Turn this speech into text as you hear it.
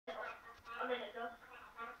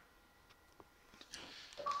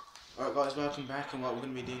Alright guys, welcome back, and what we're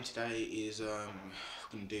going to be doing today is we're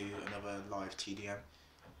going to do another live TDM,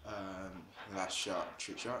 last shot,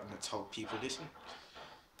 trick shot, and let's hope people listen.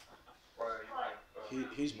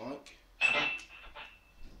 Who's Mike?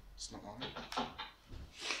 It's not mine.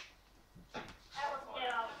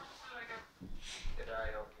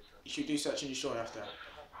 You should do search and destroy after.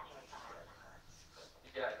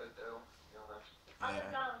 Yeah, I could do, to be honest.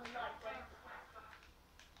 Yeah.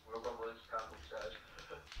 We'll probably just come upstairs.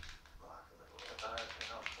 I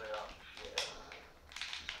cannot play out shit.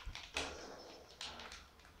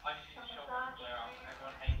 I just need to show them clear out.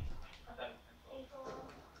 Everyone hates them.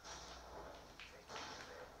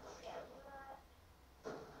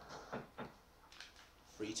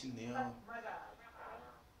 3-0.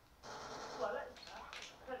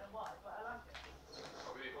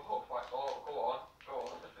 Oh, fight. Oh, go on.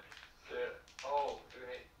 Shit. Oh,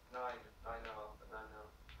 2-8, 9, 9-0, 9-0.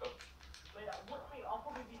 Go.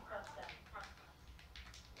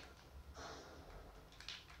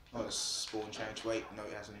 Oh, it's spawn change. Wait, no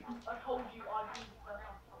it hasn't. I told you I'd be the first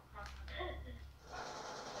one.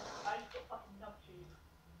 I just got fucking nubbed you.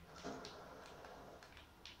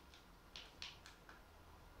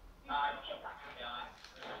 I got shot back from behind.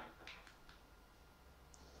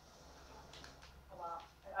 Oh wow.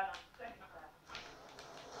 I know. Don't be fair.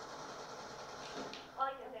 Oh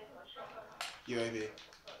yeah, there's my shot. UAV.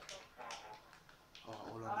 Oh,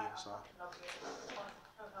 all on the other side.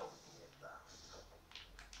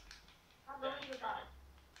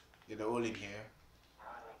 Yeah, they're all in here.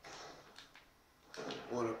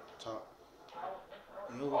 All up top. Oh,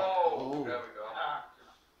 Oh. there we go. I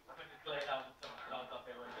think it's cleared out some clouds up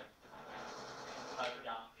here with it. Slow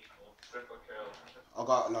down people. Triple kill. I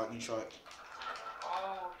got a lightning strike.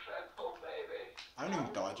 Oh, triple, baby. I haven't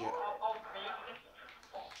even died yet. Oh, really?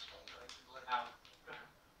 Ow.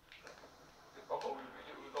 Oh,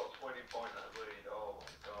 we got 20 points at lead. Oh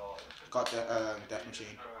my god. Got the death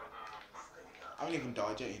machine. I haven't even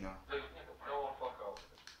died yet, you know. No one fuck off.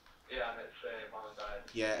 Yeah, and it's mom and dad.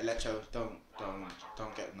 Yeah, Electro, don't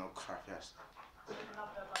get no crap ass.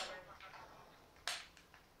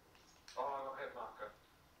 Oh, I got hit marker.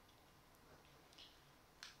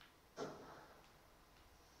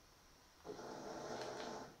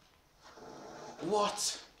 What?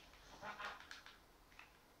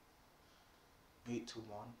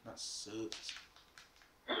 8-1. That sucks.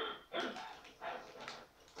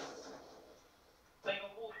 They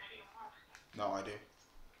got wall machine. No, I do.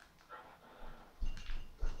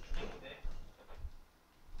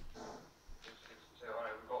 So,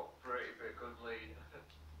 alright, we got pretty big good lead.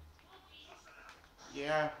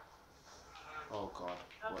 Yeah. Oh god.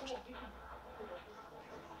 Watch.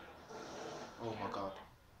 Oh my god.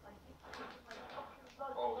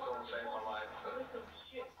 Oh, someone saved my life.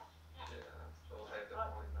 Yeah, someone saved the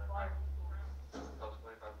point now. That was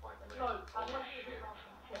 25 point lead. Oh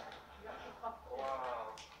shit.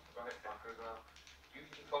 Wow. Got hit marker as well. Use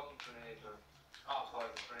the fucking grenade, man. Oh, sorry,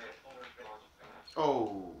 the grenade.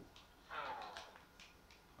 Oh.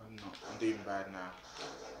 I'm doing bad now.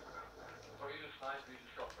 Or use a sniper, use a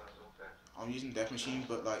shotgun or something. I'm using death machine,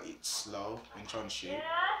 but like it's slow and trying to shoot.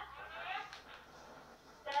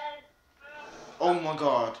 Oh my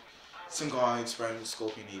god. Some guy spraying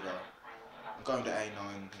Scorpion Evo. I'm going to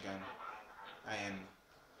A9 again. AN.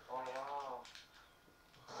 Oh wow.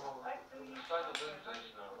 Oh, inside the boom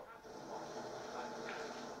station now.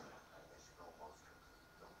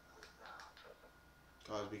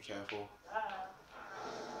 Guys, be careful.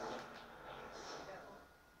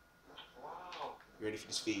 Wow. You ready for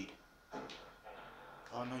this feed?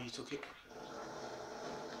 Oh no, you took it.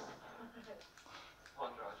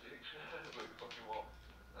 One drive, you fucking what?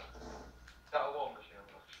 That a war machine, I'm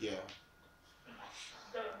not. Yeah.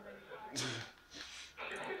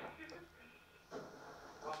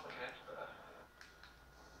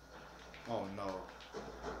 Oh no.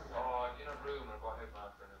 Oh, in a room, I've got a hit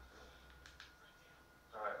marker in it.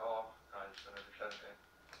 Alright, oh, guys, it's gonna be 17.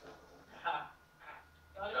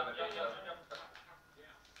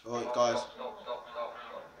 Alright guys. Stop.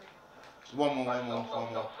 One more. Stop.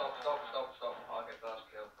 I'll get the last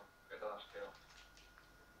kill.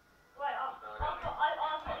 Wait, I'm gonna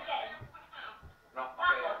get him. No,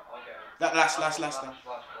 I'll get him. That last. Last.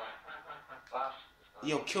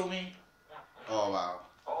 Yo, kill me. Oh wow.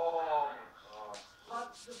 Oh my god.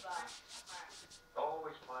 What's the back?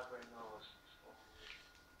 Always my brain knows.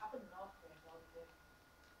 Happened last game, wasn't it?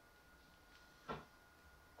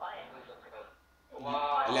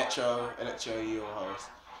 Wow. Electro, your host.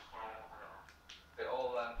 They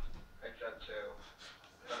all left except two.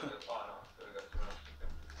 Go to the final. So we got to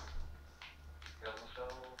kill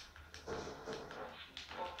myself.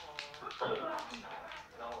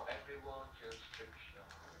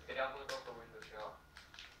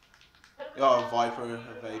 Oh, a Viper, a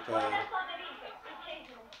Vapor.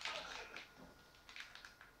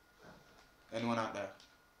 Anyone out there?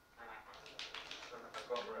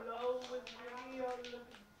 Go for it. Hello, with me, you're looking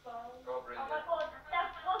fine. Go for it. Oh my god,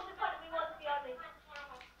 that's what's in front of me wants to be on me.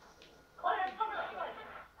 Oh, there's someone outside.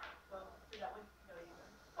 Well, do that with no, you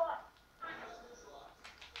don't. Fine.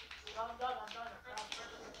 No, I'm done, I'm done.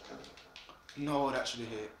 No, that should have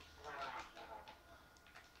hit.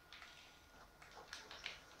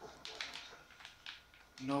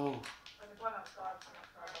 No. There's one outside.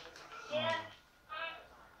 Yeah.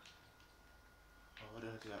 Oh, what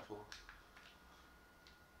did I do that for?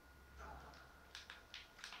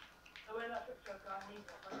 The way that trick shot guy needs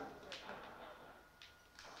it, like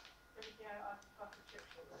everything I fucking trick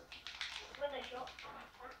shot with. When they shot.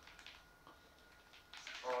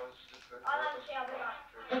 Oh, it's just good. I like to see how they are.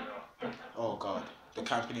 Oh god, the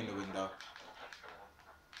camping in the window.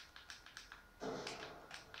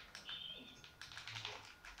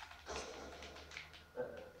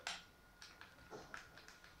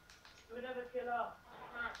 You would never kill her.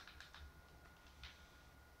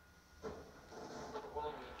 One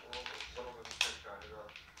of them is trick shot as well.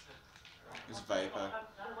 It's Vapor.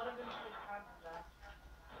 One of them is camping there.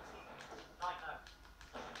 I know.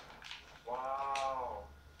 Wow.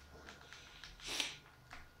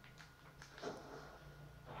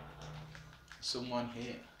 Someone hit.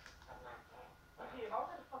 See, if I was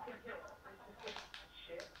gonna fucking kill her, it's just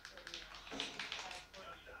shit.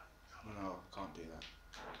 No, can't do that.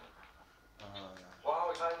 Wow,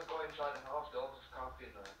 we can't even go inside the house, they'll just copy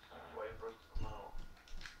in there. Wait for us to come out.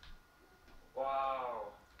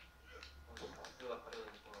 Wow. I feel like I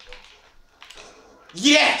really just want to go.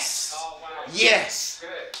 Yes! Oh wow. Yes!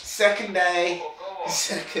 Good. Second day. Go on.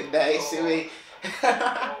 Second day, Go Suey. Go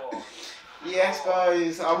on. Yes,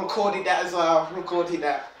 boys. I'm recording that as well. I'm recording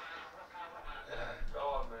that. Go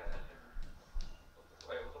on, man.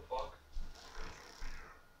 Wait, what the fuck?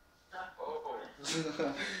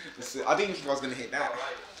 Oh. I didn't think I was going to hit that.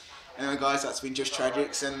 Alright. Anyway, guys, that's been Just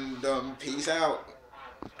Tragics, and peace out.